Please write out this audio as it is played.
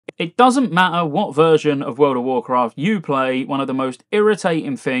It doesn't matter what version of World of Warcraft you play, one of the most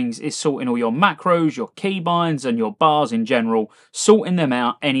irritating things is sorting all your macros, your keybinds, and your bars in general, sorting them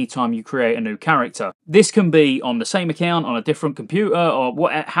out anytime you create a new character. This can be on the same account, on a different computer, or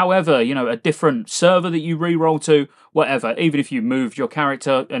however, you know, a different server that you reroll to, whatever. Even if you moved your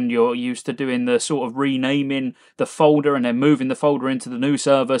character and you're used to doing the sort of renaming the folder and then moving the folder into the new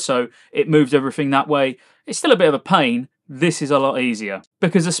server so it moves everything that way, it's still a bit of a pain. This is a lot easier,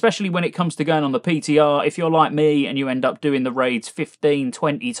 because especially when it comes to going on the PTR, if you're like me and you end up doing the raids 15,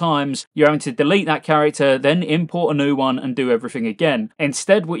 20 times, you're having to delete that character, then import a new one and do everything again.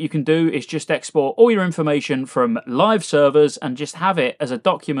 Instead, what you can do is just export all your information from live servers and just have it as a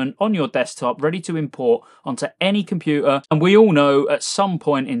document on your desktop ready to import onto any computer. And we all know at some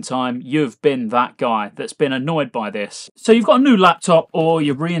point in time, you've been that guy that's been annoyed by this. So you've got a new laptop or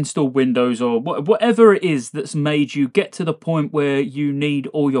you reinstalled Windows or whatever it is that's made you get to the point where you need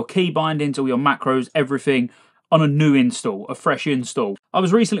all your key bindings, all your macros, everything on a new install, a fresh install. I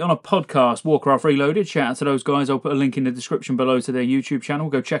was recently on a podcast, Warcraft Reloaded. Shout out to those guys. I'll put a link in the description below to their YouTube channel.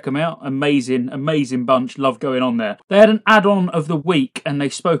 Go check them out. Amazing, amazing bunch. Love going on there. They had an add-on of the week and they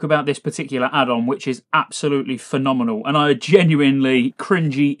spoke about this particular add-on, which is absolutely phenomenal. And I genuinely,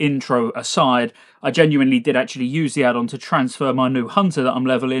 cringy intro aside, I genuinely did actually use the add-on to transfer my new hunter that I'm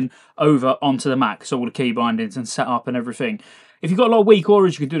leveling over onto the Mac. So all the key bindings and setup and everything. If you've got a lot of weak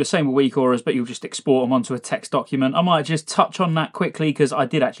auras, you can do the same with weak auras, but you'll just export them onto a text document. I might just touch on that quickly because I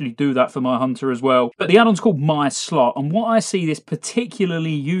did actually do that for my hunter as well. But the add-on's called My Slot, and what I see this particularly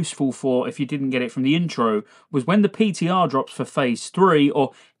useful for, if you didn't get it from the intro, was when the PTR drops for Phase 3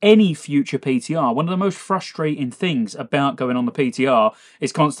 or any future PTR. One of the most frustrating things about going on the PTR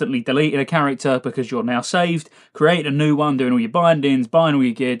is constantly deleting a character because you're now saved, creating a new one, doing all your bindings, buying all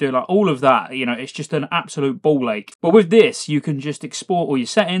your gear, doing like all of that. You know, it's just an absolute ball ache. But with this, you can just export all your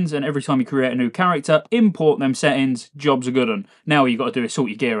settings, and every time you create a new character, import them settings, jobs are good on. Now all you've got to do is sort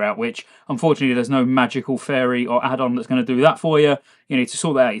your gear out, which unfortunately there's no magical fairy or add-on that's going to do that for you. You need to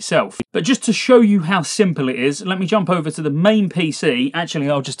sort that out yourself. But just to show you how simple it is, let me jump over to the main PC. Actually,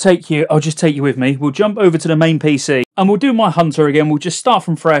 I'll just take you with me. We'll jump over to the main PC and we'll do my hunter again. We'll just start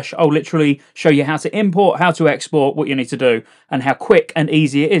from fresh. I'll literally show you how to import, how to export, what you need to do, and how quick and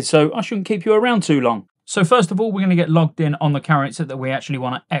easy it is. So I shouldn't keep you around too long. So first of all, we're going to get logged in on the character that we actually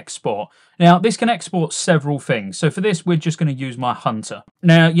want to export. Now, this can export several things. So for this, we're just going to use my hunter.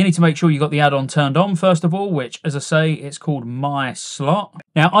 Now, you need to make sure you've got the add-on turned on, first of all, which, as I say, it's called My Slot.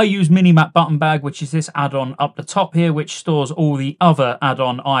 Now, I use Minimap Button Bag, which is this add-on up the top here, which stores all the other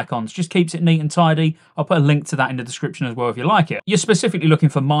add-on icons. Just keeps it neat and tidy. I'll put a link to that in the description as well if you like it. You're specifically looking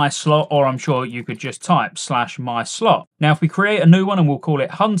for My Slot, or I'm sure you could just type /My Slot. Now, if we create a new one and we'll call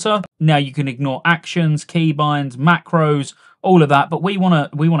it Hunter, now you can ignore actions, keybinds, macros, all of that, but we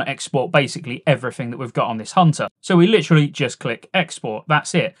want to export basically everything that we've got on this hunter. So we literally just click export.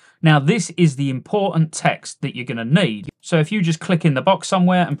 That's it. Now this is the important text that you're going to need. So if you just click in the box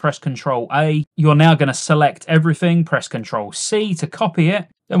somewhere and press Control A, you're now going to select everything, press Control C to copy it.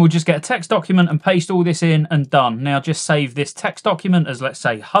 Then we'll just get a text document and paste all this in and done. Now just save this text document as, let's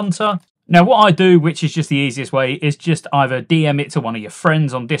say, hunter. Now what I do, which is just the easiest way, is just either DM it to one of your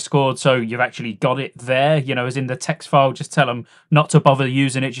friends on Discord so you've actually got it there, you know, as in the text file, just tell them not to bother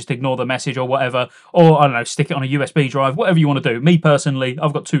using it, just ignore the message or whatever, or I don't know, stick it on a USB drive, whatever you want to do. Me personally,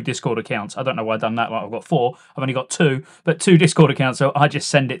 I've got 2 Discord accounts. I don't know why I've done that, like I've got 4, I've only got 2, but 2 Discord accounts, so I just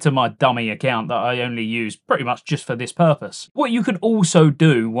send it to my dummy account that I only use pretty much just for this purpose. What you can also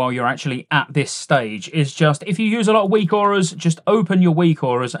do while you're actually at this stage is just, if you use a lot of weak auras, just open your weak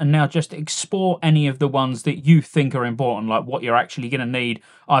auras and now just export any of the ones that you think are important, like what you're actually going to need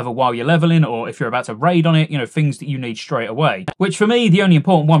either while you're leveling or if you're about to raid on it, you know, things that you need straight away. Which for me, the only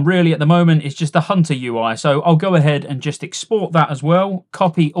important one really at the moment is just the hunter UI. So I'll go ahead and just export that as well,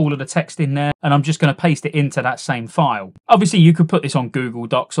 copy all of the text in there, and I'm just going to paste it into that same file. Obviously, you could put this on Google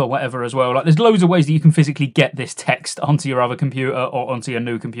Docs or whatever as well. Like, there's loads of ways that you can physically get this text onto your other computer or onto your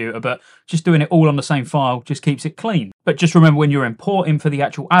new computer, but just doing it all on the same file just keeps it clean. But just remember, when you're importing for the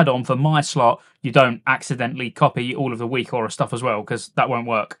actual add-on for My Slot, you don't accidentally copy all of the weak aura stuff as well, because that won't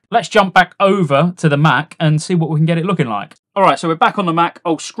work. Let's jump back over to the Mac and see what we can get it looking like. All right, so we're back on the Mac.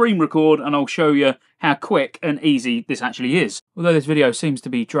 I'll screen record and I'll show you how quick and easy this actually is. Although this video seems to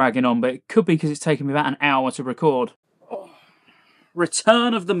be dragging on, but it could be because it's taken me about an hour to record. Oh.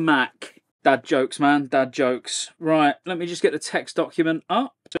 Return of the Mac. Dad jokes, man, dad jokes. Right, let me just get the text document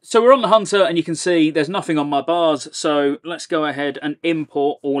up. So we're on the hunter and you can see there's nothing on my bars, so let's go ahead and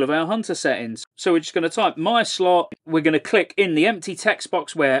import all of our hunter settings. So we're just going to type My Slot, we're going to click in the empty text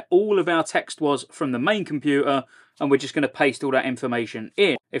box where all of our text was from the main computer, and we're just going to paste all that information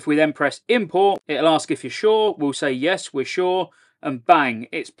in. If we then press import, it'll ask if you're sure. We'll say yes, we're sure, and bang,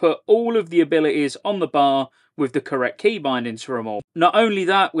 it's put all of the abilities on the bar with the correct key bindings for them all. Not only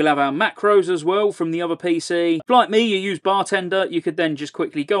that, we'll have our macros as well from the other PC. If, like me, you use Bartender, you could then just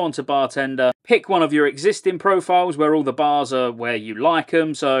quickly go onto Bartender, pick one of your existing profiles where all the bars are where you like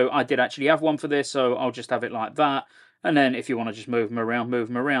them. So I did actually have one for this, so I'll just have it like that. And then if you want to just move them around, move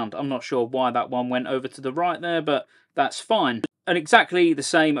them around. I'm not sure why that one went over to the right there, but that's fine. And exactly the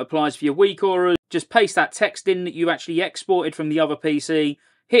same applies for your weak auras. Just paste that text in that you actually exported from the other PC,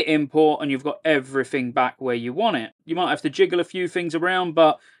 hit import, and you've got everything back where you want it. You might have to jiggle a few things around,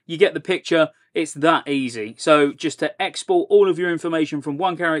 but you get the picture. It's that easy. So just to export all of your information from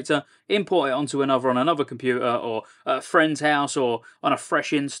one character, import it onto another on another computer or at a friend's house or on a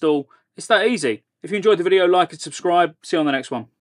fresh install. It's that easy. If you enjoyed the video, like and subscribe. See you on the next one.